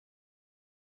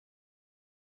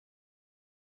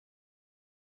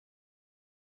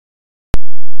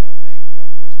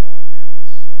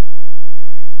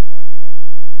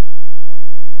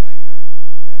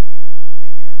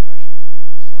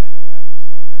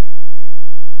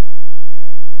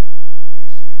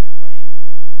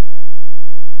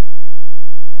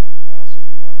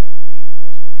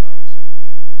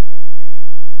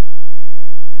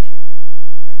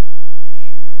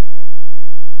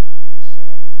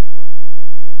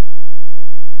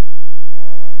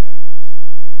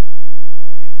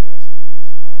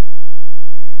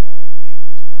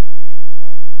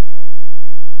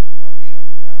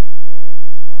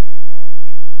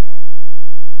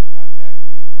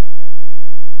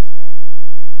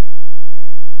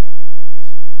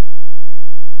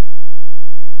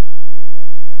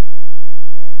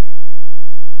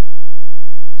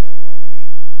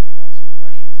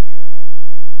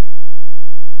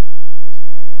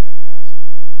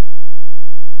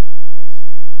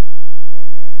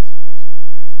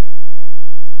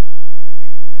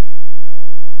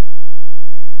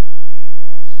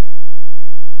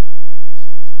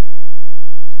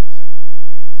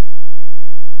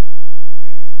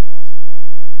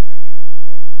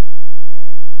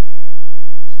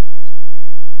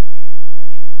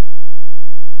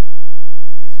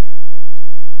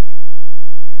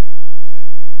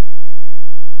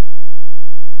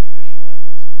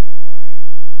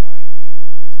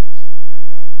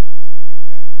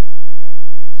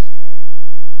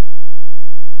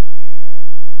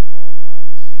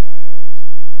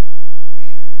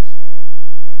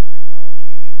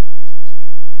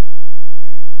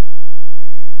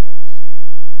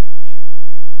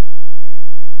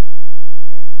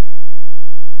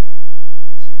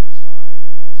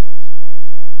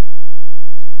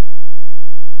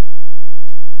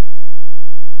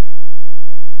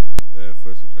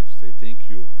like to say thank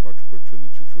you for the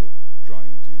opportunity to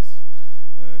join this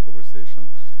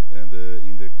conversation. And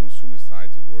in the consumer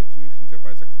side, work with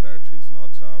enterprise architecture is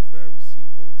not a very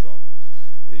simple job.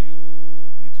 You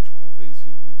need to convince,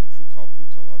 you need to talk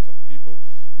with a lot of people,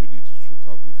 you need to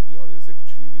talk with your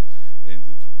executive, and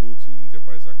to put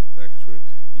enterprise architecture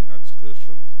in a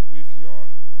discussion with your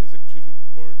executive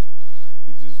board.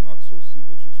 It is not so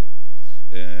simple to do.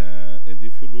 And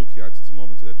if you look at the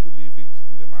moment that you're living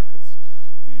in the market,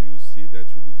 you see that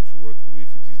you need to work with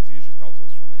this digital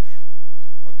transformation.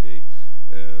 Okay,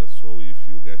 so if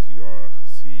you get your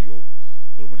CEO,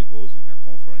 normally goes in a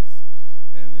conference,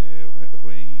 and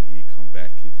when he come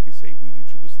back, he say, we need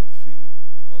to do something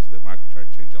because the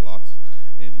market change a lot,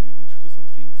 and you need to do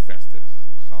something faster.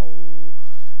 How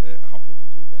can I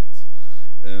do that?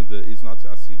 And it's not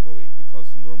a simple way,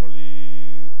 because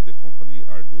normally the company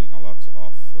are doing a lot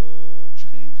of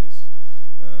changes.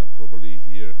 Probably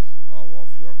here, all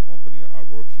of your company are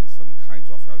working some kinds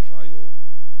of agile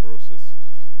process,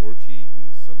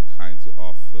 working some kinds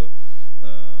of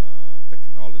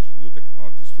technology, new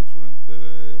technology,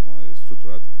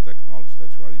 structured technology that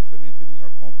you are implementing in your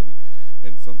company,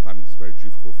 and sometimes it's very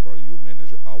difficult for you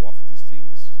manage all of these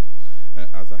things.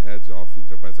 As a head of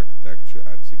enterprise architecture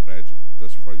at Sicredi,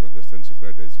 just for you understand,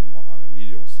 Sicredi is a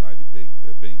medium-sized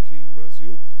bank in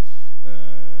Brazil.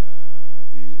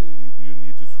 You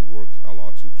need to work a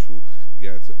lot to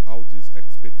get all this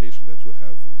expectation that you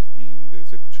have in the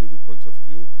executive point of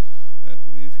view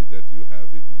with that you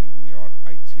have in your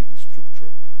IT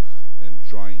structure. And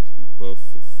join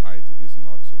both sides is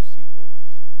not so simple,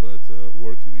 but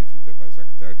working with enterprise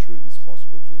architecture is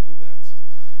possible to do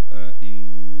that.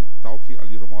 In talking a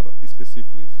little more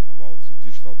specifically about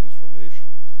digital transformation,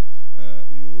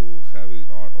 you have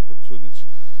our opportunity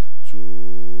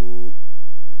to.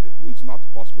 It's not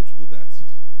possible to do that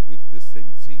with the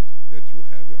same team that you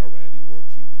have already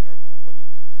working in your company.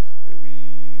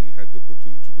 We had the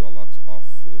opportunity to do a lot of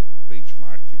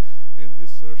benchmarking and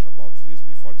research about this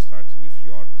before starting with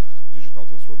your digital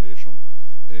transformation,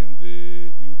 and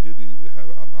you didn't have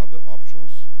another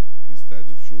options instead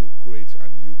to create a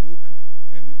new group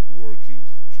and working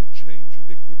to change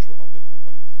the culture of the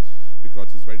company,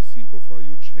 because it's very simple for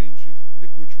you change the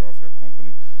culture of your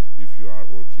company if you are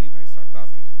working in a startup.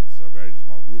 It's a very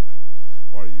small group,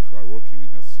 or if you are working in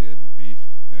a CMB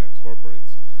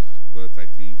corporate. But I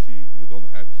think you don't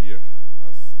have here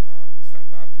as a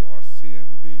startup or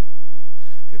CMB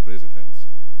representatives.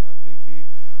 I think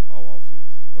all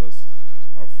of us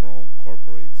are from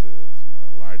corporate,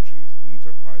 large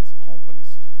enterprise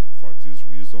companies. For this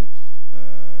reason,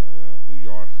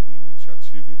 your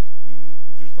initiative in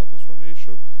digital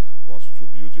transformation was to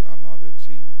build another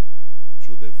team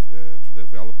to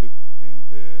develop it and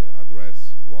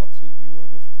address what you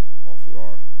one of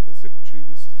your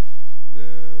executives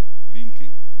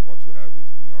linking what you have in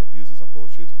your business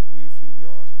approach with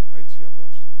your IT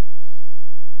approach.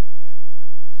 Okay.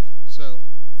 So,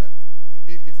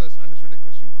 if I understood the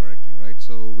question correctly, right?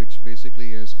 So, which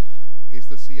basically is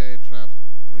the CIA trap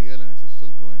real and is it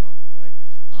still going on, right?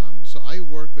 So, I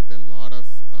work with a lot of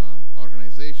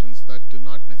organizations that do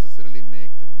not necessarily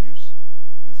make the news,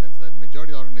 in the sense that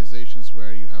majority of organizations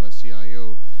where you have a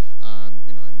CIO,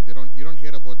 you know, and you don't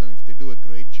hear about them if they do a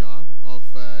great job of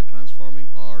transforming,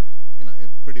 or a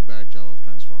pretty bad job of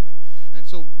transforming. And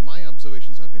so my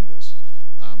observations have been this: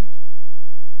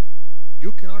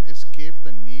 you cannot escape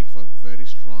the need for very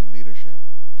strong leadership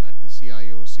at the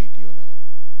CIO or CTO level.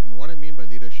 And what I mean by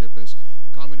leadership is a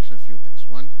combination of a few things.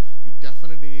 One, you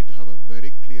definitely need to have a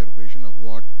very clear vision of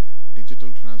what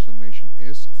digital transformation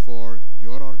is for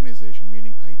your organization,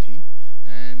 meaning IT,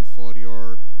 and for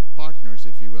your partners,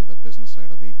 if you will, the business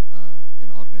side of the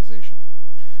organization.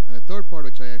 And the third part,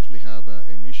 which I actually have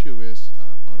an issue is,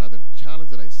 or rather challenge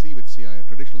that I see with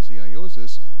traditional CIOs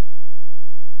is,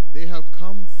 they have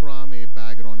come from a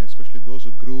background, especially those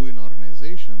who grew in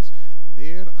organizations,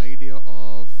 their idea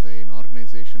of an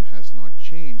organization has not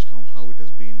changed how it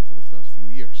has been for the first few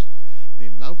years. They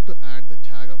love to add the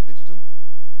tag of digital,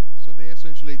 so they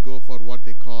essentially go for what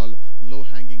they call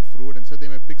low-hanging fruit, and so they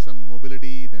may pick some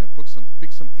mobility, they may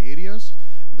pick some areas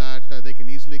that they can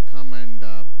easily come and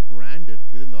brand it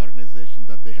within the organization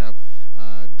that they have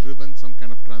driven some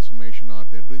kind of transformation, or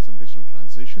they're doing some digital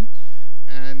transition.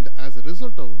 And as a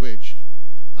result of which,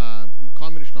 the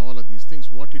combination of all of these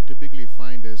things, what you typically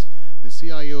find is the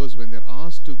CIOs, when they're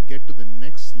asked to get to the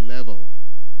next level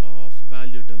of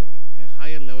value delivery, a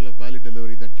higher level of value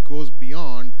delivery that goes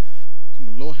beyond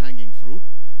low-hanging fruit,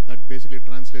 that basically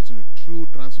translates into true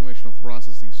transformation of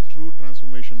processes, true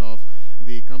transformation of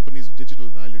the company's digital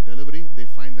value delivery, they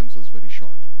find themselves very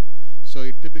short. So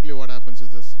typically what happens is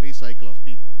this recycle of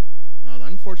people. Now,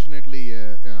 unfortunately,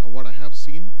 what I have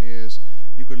seen is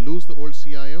you could lose the old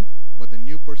CIO, but the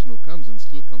new person who comes in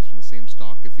still comes from the same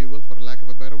stock, if you will, for lack of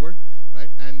a better word, right?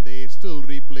 And they still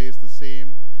replace the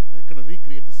same, they kind of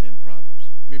recreate the same problems.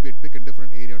 Maybe I'd pick a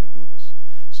different area to do this.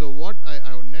 So what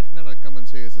I would net I come and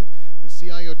say is that the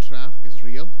CIO trap is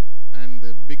real, and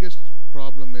the biggest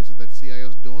problem is that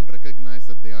CIOs don't recognize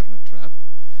that they are in a trap,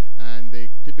 and they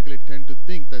typically tend to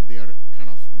think that they are kind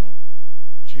of,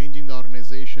 changing the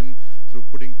organization through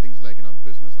putting things like,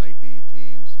 business IT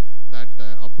teams that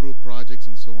approve projects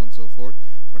and so on and so forth.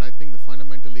 But I think the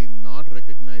fundamentally not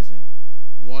recognizing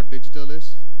what digital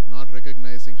is, not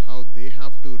recognizing how they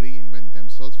have to reinvent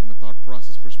themselves from a thought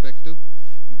process perspective,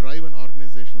 drive an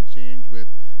organizational change with,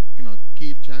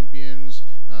 key champions,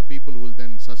 people who will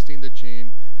then sustain the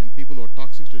chain, and people who are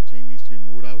toxic to the chain needs to be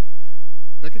moved out.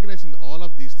 Recognizing all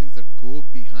of these things that go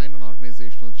behind an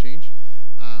organizational change,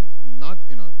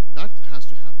 that has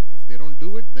to happen. If they don't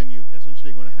do it, then you're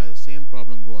essentially going to have the same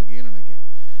problem go again and again.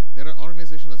 There are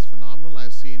organizations that's phenomenal.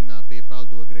 I've seen PayPal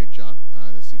do a great job.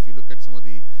 If you look at some of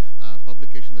the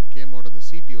publications that came out of the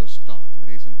CTO's talk, the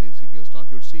recent CTO's talk,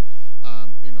 you would see,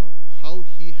 how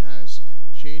he has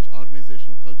changed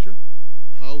organizational culture,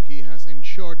 how he has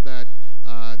ensured that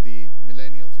the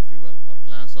millennials, if you will, or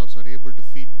class offs are able to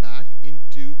feed back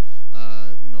into,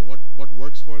 what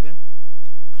works for them,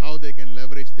 how they can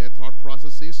leverage their thought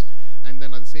processes, and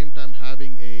then at the same time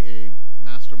having a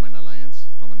mastermind alliance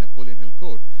from a Napoleon Hill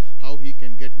quote, how he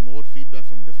can get more feedback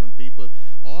from different people.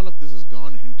 All of this has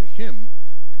gone into him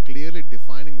clearly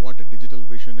defining what a digital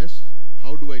vision is.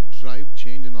 How do I drive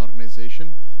change in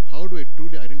organization? How do I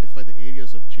truly identify the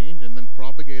areas of change and then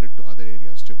propagate it to other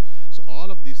areas too? So all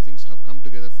of these things have come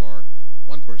together for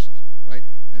one person, right?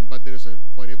 But there is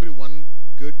for every one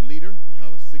good leader, you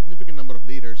have a significant number of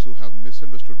leaders who have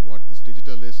misunderstood what this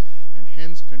digital is, and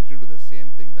hence continue to do the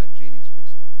same thing that Jeannie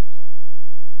speaks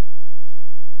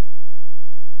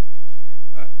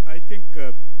about. I think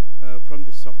from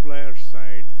the supplier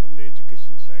side, from the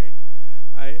education side,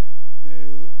 I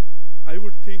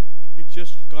would think it's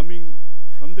just coming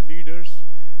from the leaders,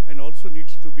 and also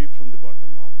needs to be from the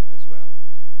bottom up as well.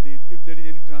 If there is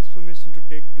any transformation to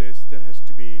take place, there has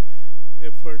to be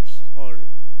efforts or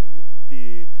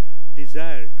the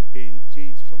desire to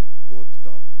change from both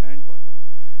top and bottom.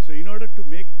 So in order to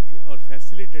make or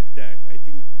facilitate that, I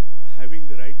think having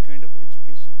the right kind of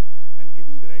education and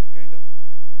giving the right kind of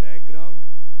background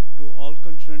to all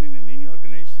concerned in any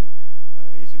organization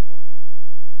is important.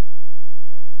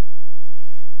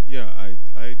 Yeah,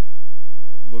 I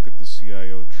look at the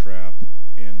CIO trap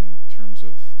in terms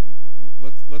of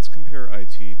let's compare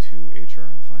IT to HR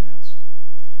and finance,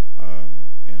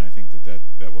 and I think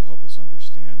that will help us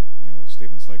understand.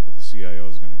 Statements like, "Well, the CIO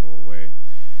is going to go away."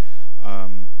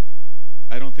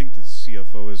 I don't think the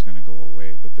CFO is going to go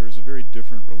away, but there's a very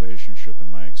different relationship in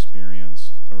my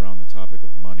experience around the topic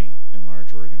of money in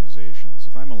large organizations.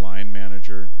 If I'm a line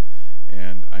manager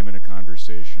and I'm in a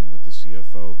conversation with the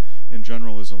CFO, in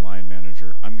general, as a line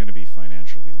manager, I'm going to be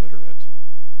financially literate,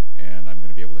 and I'm going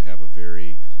to be able to have a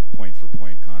very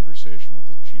point-for-point conversation with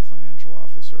the chief financial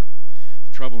officer.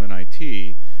 The trouble in IT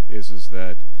is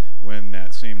that when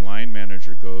that same line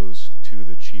manager goes to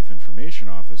the chief information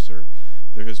officer,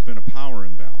 there has been a power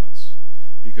imbalance,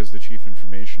 because the chief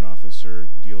information officer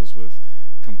deals with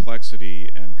complexity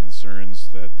and concerns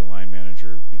that the line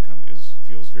manager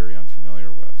feels very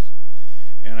unfamiliar with.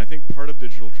 And I think part of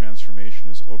digital transformation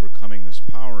is overcoming this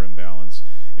power imbalance,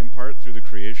 in part through the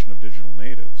creation of digital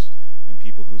natives and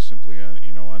people who simply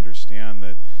understand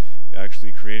that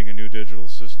actually creating a new digital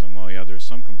system, well, yeah, there's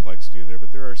some complexity there,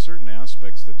 but there are certain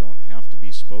aspects that don't have to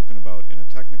be spoken about in a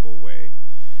technical way,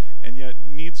 and yet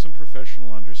need some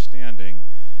professional understanding.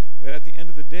 But at the end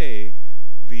of the day,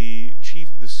 the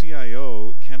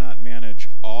CIO cannot manage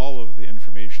all of the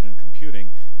information and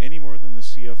computing any more than the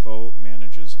CFO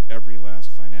manages every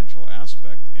last financial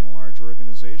aspect in a large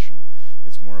organization.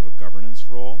 It's more of a governance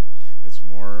role. It's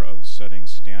more of setting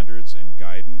standards and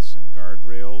guidance and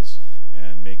guardrails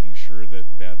and making sure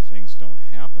that bad things don't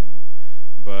happen.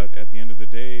 But at the end of the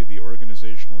day, the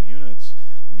organizational units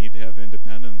need to have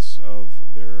independence of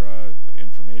their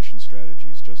information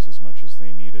strategies just as much as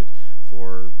they need it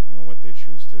for what they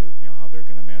choose to, how they're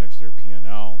going to manage their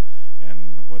P&L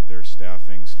and what their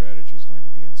staffing strategy is going to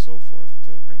be and so forth,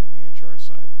 to bring in the HR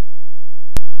side.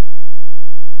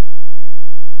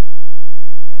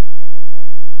 A couple of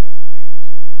times in the presentations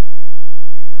earlier today,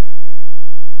 we heard the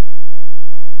term about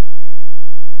empowering the edge, the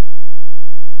people at the edge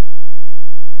making decisions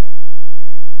at the edge.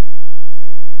 Can you say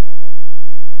a little bit more about what you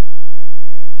mean about at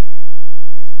the edge, and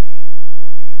is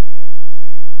working at the edge the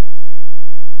same for, say,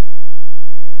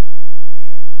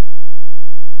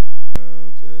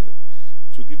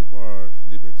 to give you more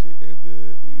liberty, and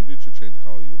you need to change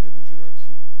how you manage your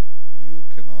team. You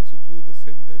cannot do the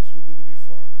same that you did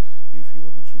before. If you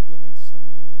wanted to implement some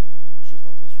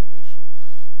digital transformation,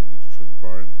 you need to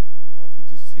empowerment of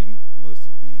this team must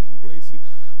be in place,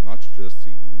 not just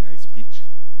in a speech,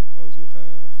 because you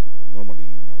have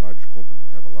normally in a large company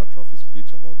you have a lot of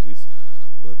speech about this,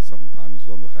 but sometimes you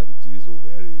don't have this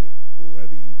already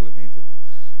implemented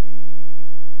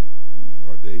in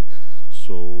your day.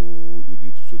 So you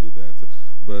need to do that,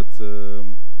 but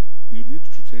you need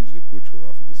to change the culture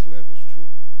of these levels too,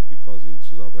 because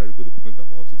it's a very good point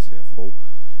about the CFO.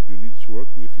 You need to work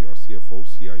with your CFO,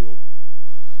 CIO,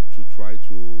 to try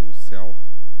to sell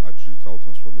a digital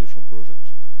transformation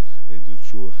project and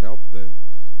to help them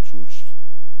to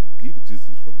give this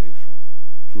information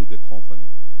through the company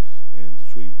and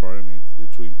to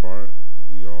empower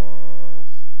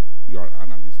your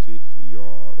analyst,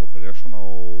 your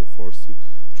operational force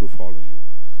to follow you.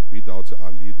 Without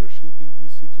a leadership in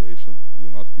this situation, it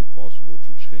will not be possible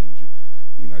to change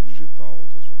in a digital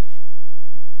transformation.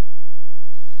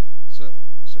 So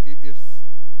if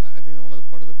I think one of the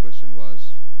part of the question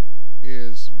was,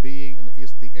 is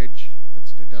the edge,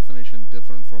 that's the definition,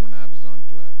 different from an Amazon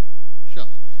to a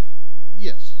shell?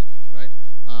 Yes, right?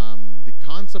 The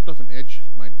concept of an edge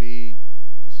might be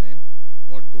the same.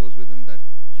 What goes within that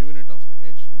unit of the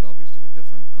edge would obviously be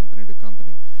different company to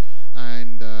company.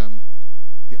 And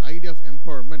the idea of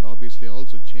empowerment obviously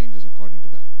also changes according to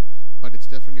that. But it's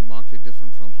definitely markedly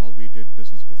different from how we did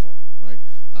business before, right?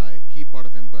 A key part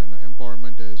of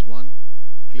empowerment is, one,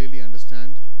 clearly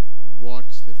understand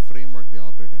what's the framework they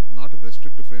operate in. Not a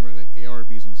restrictive framework like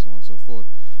ARBs and so on and so forth.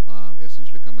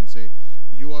 Essentially come and say,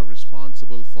 you are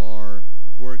responsible for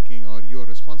working, or you are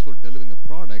responsible for delivering a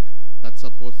product that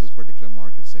supports this particular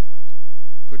market segment.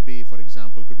 Could be, for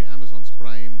example, could be Amazon's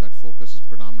Prime that focuses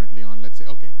predominantly on, let's say,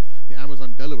 okay, the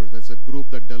Amazon delivers. That's a group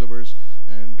that delivers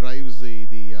and drives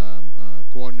the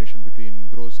coordination between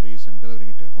groceries and delivering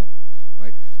it to your home,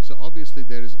 right? So obviously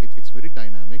it's very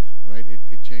dynamic, right?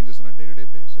 It changes on a day-to-day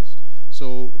basis.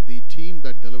 So the team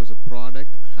that delivers a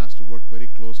product has to work very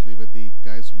closely with the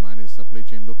guys who manage the supply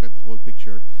chain, look at the whole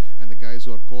picture, and the guys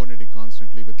who are coordinating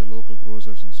constantly with the local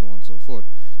grocers and so on and so forth,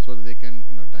 so that they can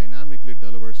dynamically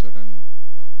deliver certain,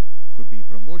 could be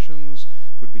promotions,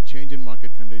 could be change in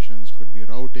market conditions, could be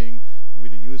routing, maybe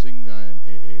they're using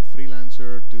a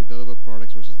freelancer to deliver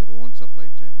products versus their own supply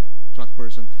chain truck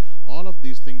person. All of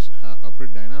these things are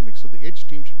pretty dynamic. So the edge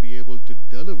team should be able to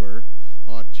deliver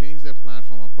or change their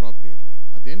platform appropriately.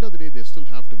 At the end of the day, they still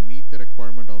have to meet the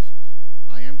requirement of,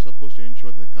 I am supposed to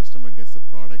ensure that the customer gets the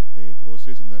product, the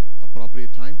groceries in the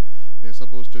appropriate time. They're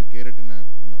supposed to get it in a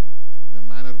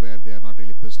manner where they are not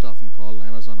really pissed off and call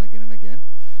Amazon again and again.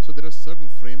 So there are certain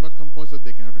framework components that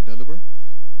they can have to deliver,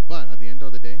 but at the end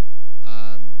of the day,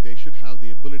 they should have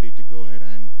the ability to go ahead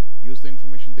and use the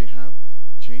information they have,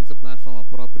 change the platform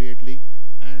appropriately,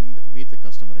 and meet the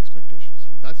customer expectations.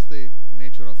 That's the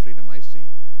nature of freedom I see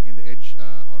in the edge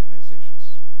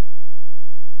organizations.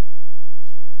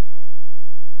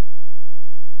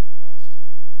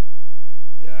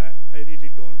 Yeah, I really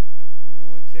don't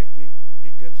know exactly the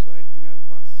details, so I think I'll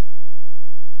pass.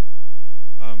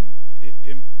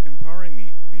 Empowering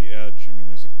the edge, I mean,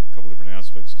 there's a couple different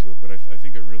aspects to it, but I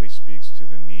think it really speaks to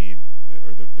the need,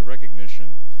 or the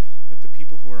recognition that the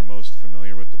people who are most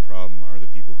familiar with the problem are the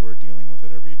people who are dealing with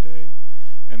it every day.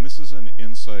 And this is an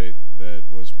insight that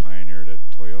was pioneered at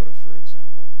Toyota, for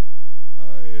example.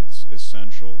 It's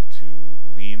essential to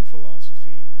lean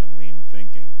philosophy and lean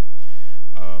thinking.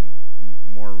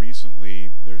 More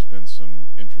recently, there's been some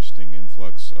interesting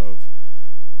influx of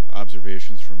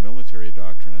observations from military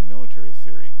doctrine and military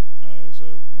theory.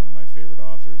 One of my favorite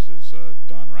authors is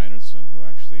Don Reinertsen, who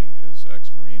actually is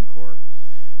ex-Marine Corps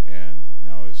and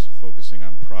now is focusing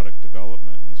on product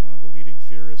development. He's one of the leading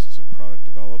theorists of product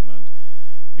development.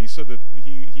 And he said that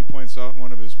he points out in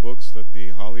one of his books that the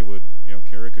Hollywood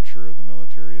caricature of the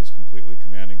military as completely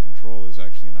command and control is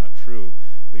actually not true,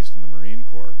 at least in the Marine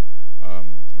Corps,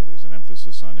 where there's an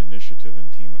emphasis on initiative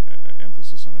and team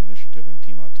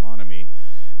autonomy,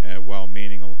 while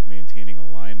maintaining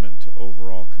alignment to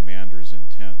overall commander's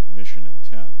intent, mission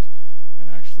intent, and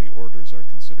actually orders are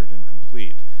considered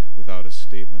incomplete without a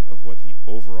statement of what the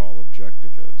overall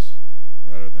objective is,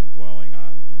 rather than dwelling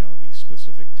on the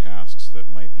specific tasks that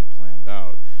might be planned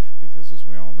out, because as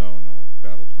we all know, no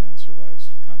battle plan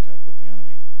survives contact with the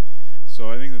enemy.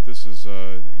 So I think that this is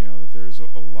that there is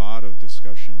a lot of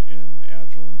discussion in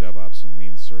Agile and DevOps and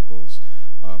Lean circles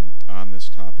on this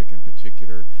topic in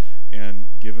particular. And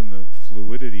given the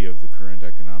fluidity of the current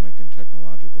economic and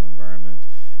technological environment,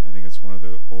 I think it's one of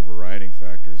the overriding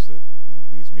factors that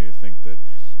leads me to think that,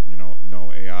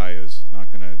 no, AI is not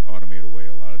going to automate away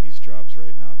a lot of these jobs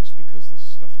right now, just because this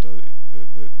stuff the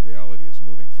reality is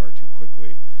moving far too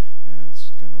quickly, and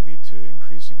it's going to lead to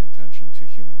increasing attention to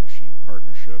human-machine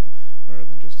partnership rather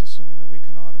than just assuming that we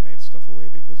can automate stuff away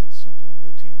because it's simple and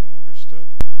routinely understood.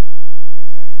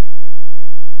 That's actually a very good way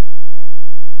to connect the dot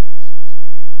between this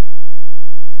discussion and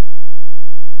yesterday's discussion.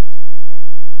 When somebody was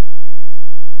talking about humans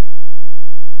in the loop,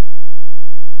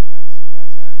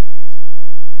 that's actually is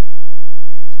empowering the edge. And one of the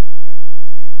things that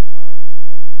Steve Bitar was the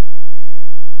one who put me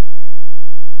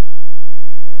made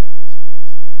me aware of this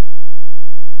was that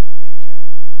a big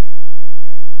challenge in the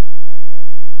gas industry is how you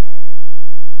actually empower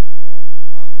some of the control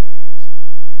operators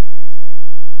to do things like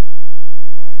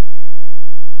move IP around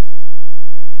different systems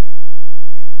and actually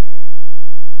take your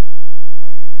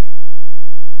how you make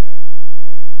bread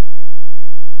or oil or whatever you do,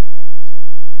 move it out there. So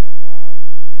while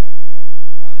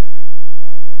not every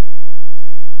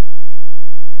organization is digital,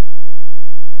 right? You don't deliver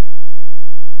digital products and services.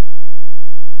 Your primary interface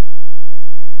isn't digital. That's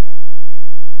probably not true for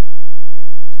Shell. Your primary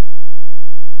interface is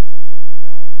some sort of a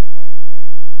valve and a pipe,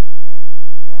 right?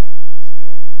 But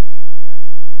still, the need to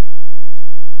actually give the tools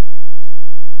to the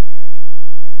teams at the edge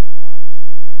has a lot of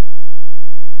similarities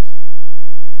between what we're seeing in the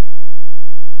purely digital world and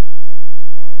even in something as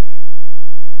far away from that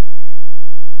as the operational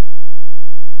world.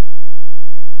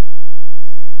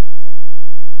 So it's something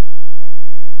we'll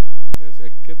propagate out. Yes,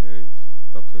 can I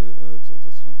talk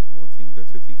just one thing that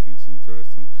I think is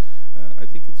interesting? I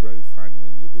think it's very funny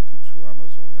when you look into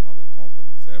Amazon and other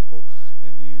companies, Apple,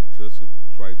 and you just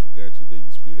try to get the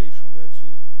inspiration that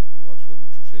what you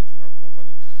want to change in our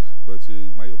company. But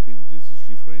in my opinion, this is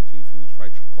different if you try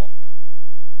to copy.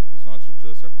 It's not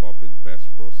just a copy and paste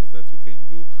process that you can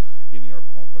do in your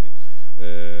company.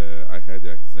 I had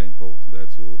an example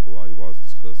that I was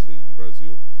discussing in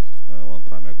Brazil one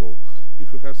time ago.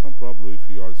 If you have some problem with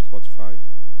your Spotify,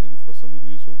 and for some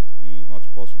reason it's not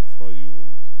possible for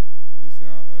you listen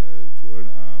to earn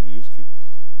music,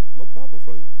 no problem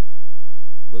for you.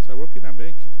 But I work in a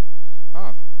bank.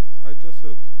 I just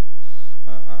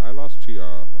I lost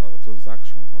a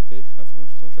transaction. Okay, I have a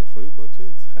transaction for you, but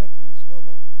it's happening. It's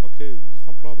normal. Okay, there's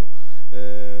no problem.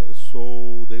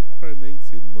 So the requirement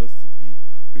must be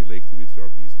related with your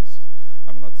business.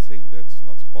 I'm not saying that it's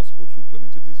not possible to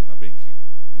implement this in a banking.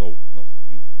 No,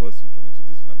 you must implement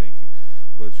this in a banking.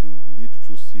 But you need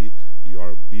to see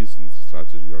your business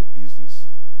strategy, your business,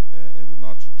 and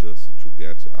not just to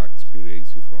get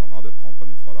experience from another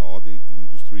company for another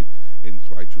industry and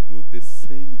try to do the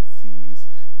same things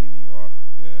in your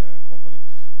company.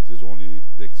 This is only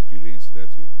the experience that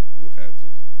you had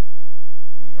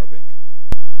in your bank.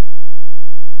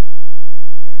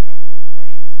 Got a couple of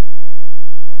questions that are more on open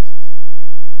group process, so if you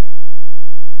don't mind, I'll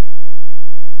field those.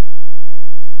 People are asking about how will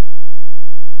this influence other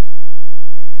open group standards like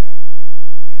TOGAF,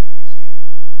 and do we see it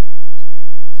influencing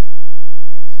standards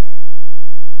outside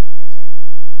the open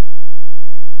group?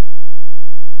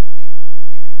 The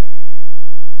DPWG is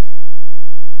explicitly set up as a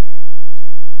working group of the open group, so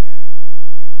we can in fact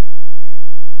get people in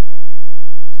from these other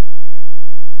groups and connect the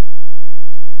dots. There's a very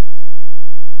explicit section,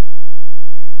 for example,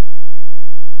 in the DPWG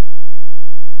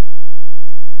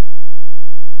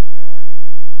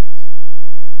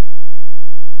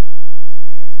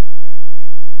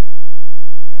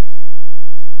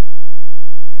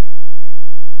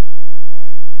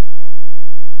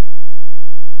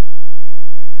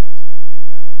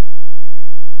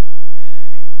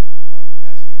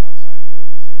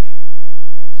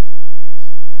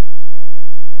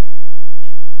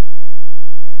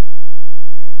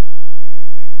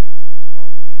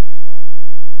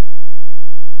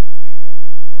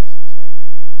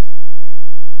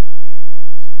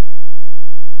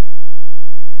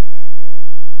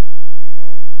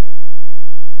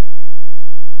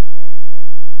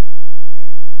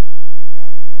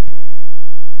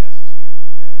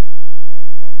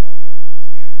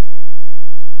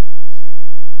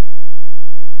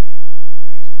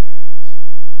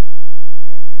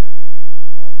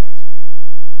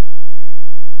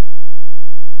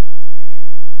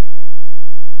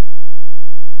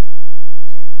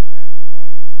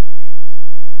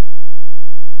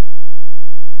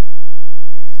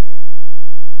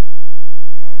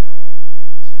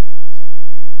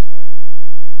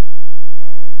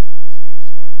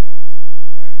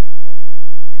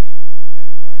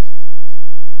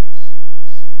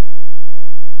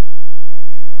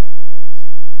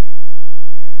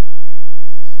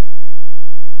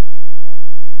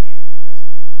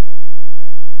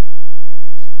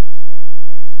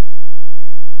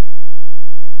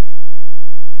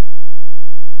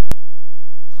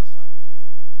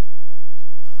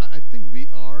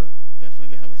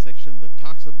definitely have a section that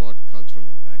talks about cultural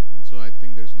impact, and so I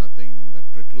think there's nothing that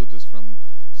precludes us from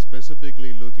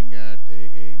specifically looking at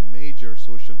a major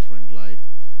social trend like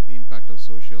the impact of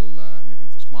social,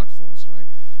 smartphones, right?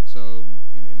 So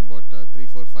in about 3,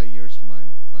 4, 5 years,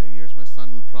 5 years, my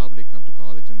son will probably come to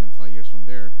college, and then 5 years from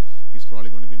there, he's probably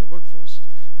going to be in the workforce,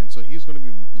 and so he's going to be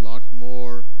a lot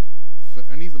more,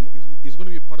 and he's going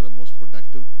to be part of the most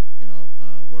productive,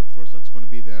 workforce that's going to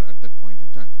be there at that point in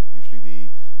time. Usually, the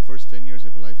first 10 years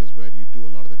of your life is where you do a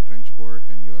lot of the trench work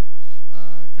and you're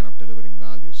kind of delivering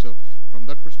value. So, from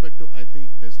that perspective, I think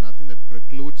there's nothing that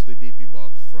precludes the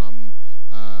DPBOK from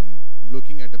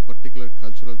looking at a particular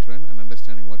cultural trend and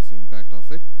understanding what's the impact of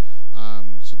it.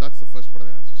 So that's the first part of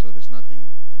the answer. So there's nothing,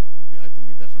 I think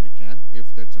we definitely can if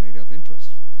that's an area of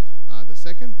interest. The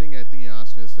second thing I think you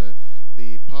asked is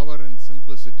the power and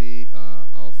simplicity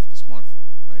of the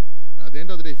smartphone, right? At the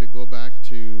end of the day, if you go back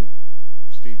to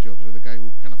Steve Jobs, the guy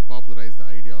who kind of popularized the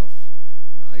idea of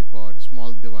an iPod, a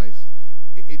small device,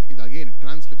 it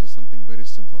translates to something very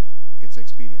simple. It's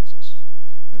experiences.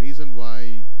 The reason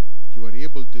why you are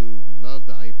able to love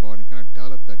the iPod and kind of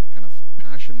develop that kind of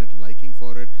passionate liking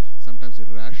for it, sometimes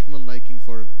irrational liking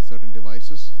for certain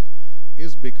devices,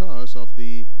 is because of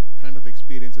the kind of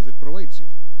experiences it provides you.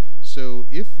 So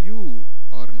if you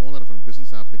are an owner of a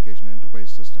business application, an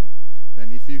enterprise system,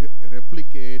 then if you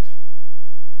replicate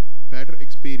better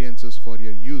experiences for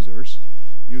your users,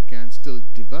 you can still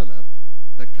develop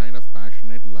that kind of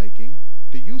passionate liking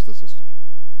to use the system,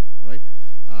 right?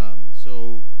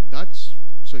 So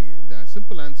the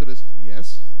simple answer is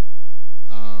yes.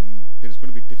 There's going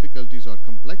to be difficulties or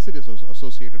complexities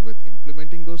associated with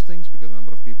implementing those things because the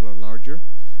number of people are larger.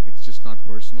 It's just not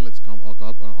personal. It's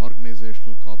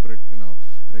organizational, corporate,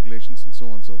 regulations, and so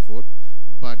on and so forth.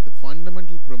 But the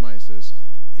fundamental premise is,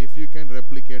 if you can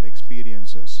replicate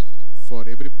experiences for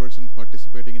every person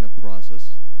participating in a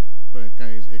process,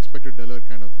 is expected to deliver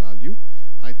kind of value,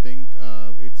 I think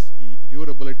its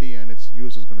durability and its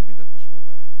use is going to be that much more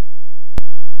better.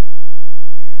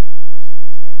 And first, I'm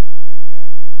going to start with Venkat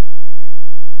and Varghese.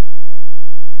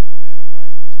 From an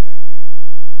enterprise perspective,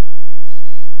 do you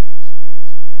see any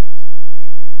skills gaps in the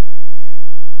people you're bringing in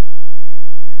that you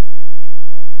recruit for your digital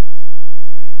projects? Is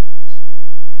there any key skill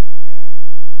you wish they had?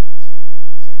 And so the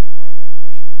second part of that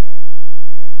question, which I'll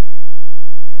direct to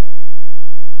Charlie and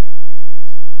Dr. Misra,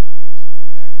 is from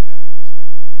an academic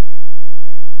perspective, when you get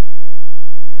feedback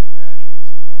from your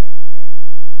graduates about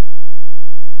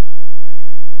that are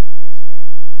entering the workforce about,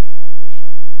 gee, I wish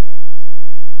I knew X, or I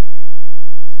wish you trained me in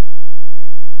X. What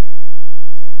do you hear there?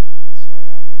 So let's start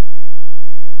out with the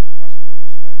customer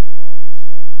perspective, always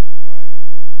the driver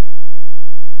for the rest of us.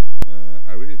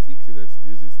 I really think that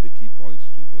this is the key point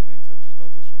to implement a digital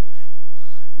transformation.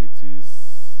 It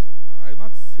is, I'll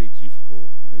not say difficult,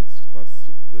 it's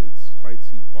quite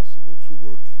impossible to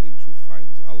work and to find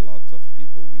a lot of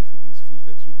people with the skills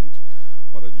that you need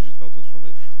for a digital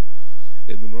transformation.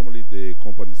 And normally the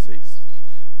company says,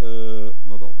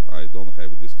 no, I don't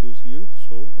have the skills here,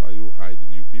 so I will hire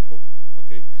new people,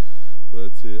 okay?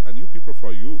 But a new people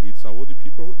for you, it's old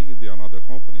people in another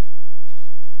company.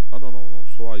 Oh, no.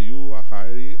 So are you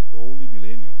hiring only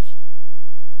millennials?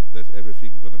 That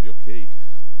everything is going to be okay?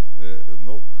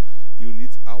 No, you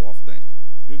need all of them.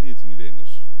 You need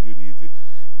millennials. You need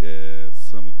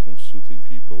some consulting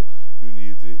people. You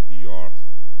need your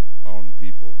own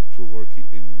people to work and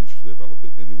you need to develop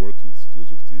it. And work with skills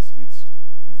with this, it's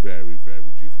very,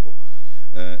 very difficult.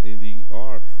 In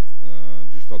our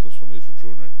digital transformation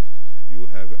journey, you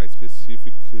have a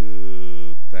specific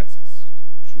tasks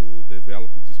to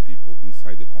develop these people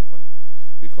inside the company,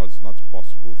 because it's not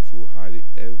possible to hire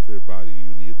everybody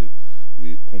you need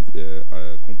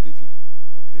completely.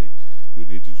 Okay, you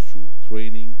need to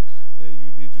training,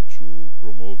 you need to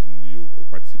promote new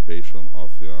participation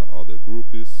of other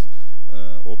groups,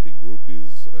 open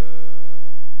groups.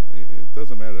 It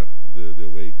doesn't matter the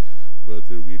way, but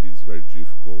it really is very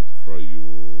difficult for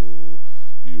you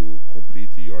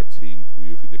complete your team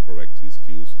with the correct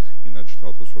skills in a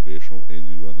digital transformation, and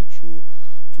you want to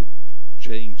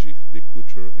change the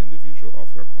culture and the vision of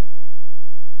your company.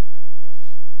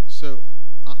 So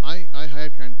I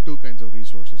hired two kinds of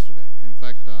resources today. In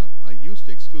fact, I used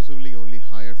to exclusively only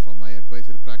hire from my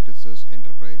advisory practices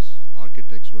enterprise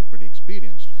architects who are pretty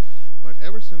experienced. But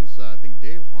ever since I think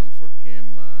Dave Hornford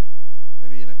came,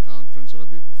 maybe in a conference or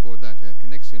before that,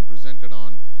 Connexium presented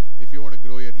on, if you want to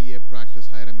grow your EA practice,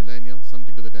 hire a millennial,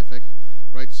 something to that effect,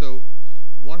 right? So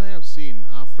what I have seen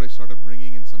after I started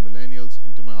bringing in some millennials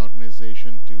into my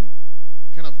organization to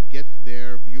kind of get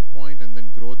their viewpoint and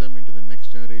then grow them into the next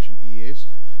generation EAs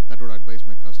that would advise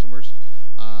my customers.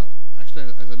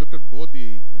 Actually, as I looked at both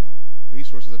the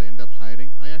resources that I end up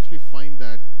hiring, I actually find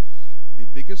that the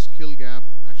biggest skill gap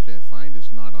actually I find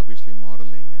is not obviously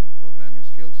modeling and programming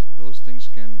skills. Those things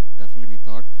can definitely be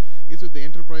taught. Is with the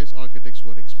enterprise architects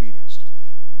who are experienced.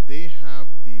 They have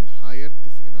the higher,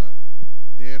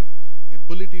 their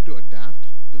ability to adapt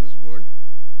to this world.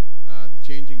 The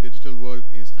changing digital world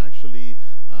is actually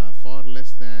far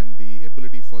less than the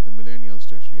ability for the millennials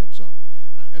to actually absorb.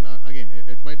 And again,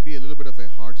 it might be a little bit of a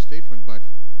hard statement, but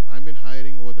I've been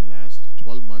hiring over the last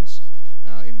 12 months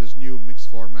in this new mixed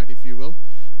format, if you will,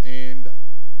 and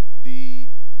the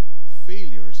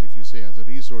failures, if you say, as a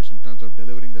resource in terms of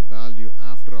delivering the value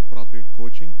after appropriate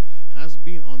coaching has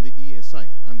been on the EA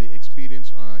side, on the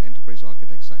experienced enterprise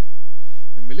architect side.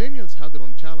 The millennials have their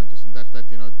own challenges in that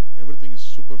everything is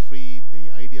super free.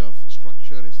 The idea of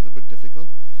structure is a little bit difficult,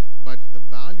 but the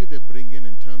value they bring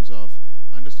in terms of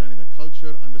understanding the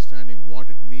culture, understanding what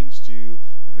it means to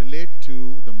relate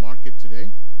to the market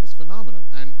today is phenomenal.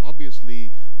 And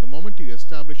obviously, the moment you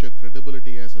establish your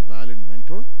credibility as a valid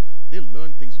mentor, they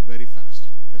learn things very fast.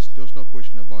 There's no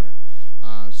question about it.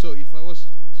 So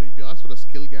if you ask for a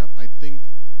skill gap, I think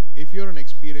if you're an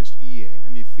experienced EA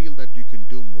and you feel that you can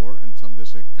do more, and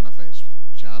there's a kind of a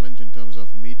challenge in terms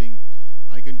of meeting,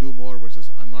 I can do more versus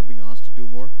I'm not being asked to do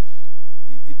more.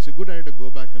 It's a good idea to go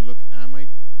back and look, am I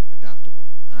adaptable?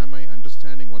 Am I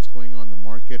understanding what's going on in the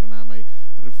market, and am I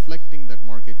reflecting that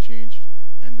market change,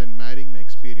 and then marrying my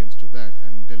experience to that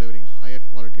and delivering a higher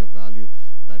quality of value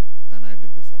than I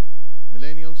did before.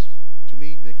 Millennials, to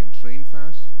me, they can train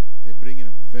fast. They bring in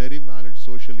a very valid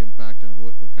social impact and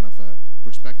kind of a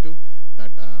perspective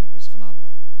that is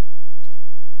phenomenal. So.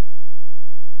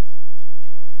 Mr.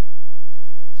 Charlie, for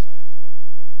the other side, what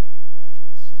do your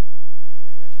graduates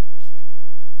wish they knew?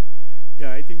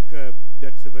 Yeah, I think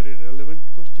that's a very relevant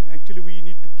question. Actually, we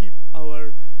need to keep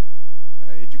our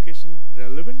education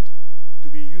relevant to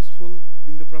be useful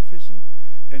in the profession,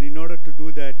 and in order to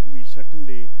do that, we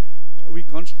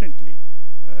constantly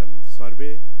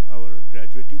survey our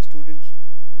graduating students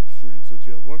who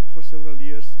have worked for several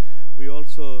years. We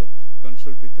also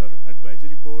consult with our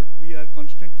advisory board. We are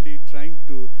constantly trying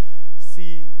to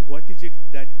see what is it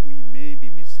that we may be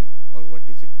missing or what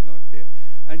is it not there.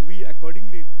 And we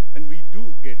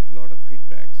do get a lot of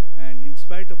feedbacks, and in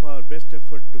spite of our best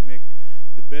effort to make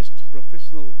the best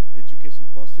professional education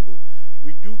possible,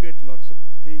 we do get lots of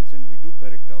things and we do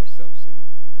correct ourselves.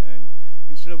 And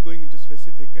instead of going into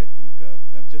specific, I think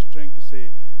I'm just trying to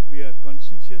say we are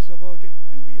conscientious about it,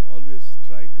 and we always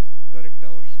try to correct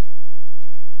our.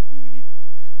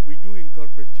 We do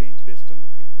incorporate change based on the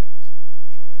feedbacks.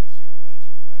 Charlie, I see our lights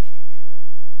are flashing here.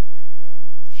 Quick.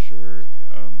 Sure.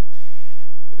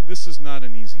 This is not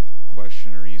an easy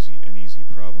question or an easy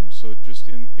problem. So just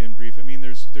in brief, I mean,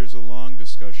 there's a long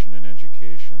discussion in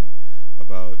education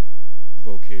about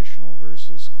vocational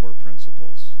versus core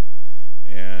principles,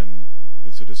 and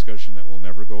it's a discussion that will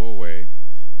never go away,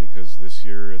 because this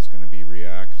year it's going to be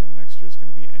React, and next year it's going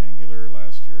to be Angular.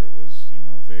 Last year it was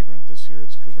Vagrant. This year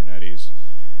it's Kubernetes,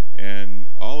 and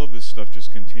all of this stuff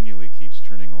just continually keeps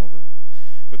turning over.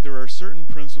 But there are certain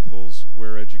principles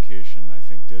where education, I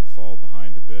think, did fall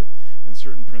behind a bit, and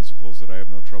certain principles that I have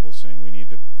no trouble saying we need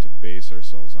to base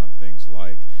ourselves on, things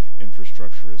like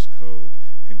infrastructure as code,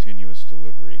 continuous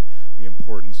delivery, the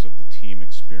importance of the team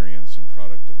experience in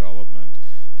product development.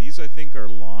 These, I think, are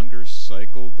longer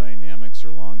cycle dynamics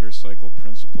or longer cycle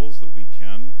principles that we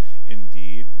can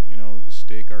indeed,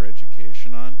 stake our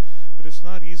education on. But it's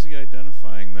not easy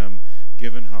identifying them,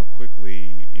 given how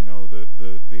quickly,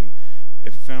 the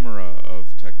ephemera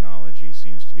of technology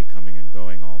seems to be coming and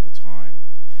going all the time.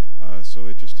 So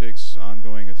it just takes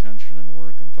ongoing attention and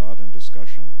work and thought and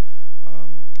discussion,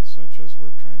 such as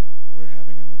we're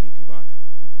having in the DP BOK.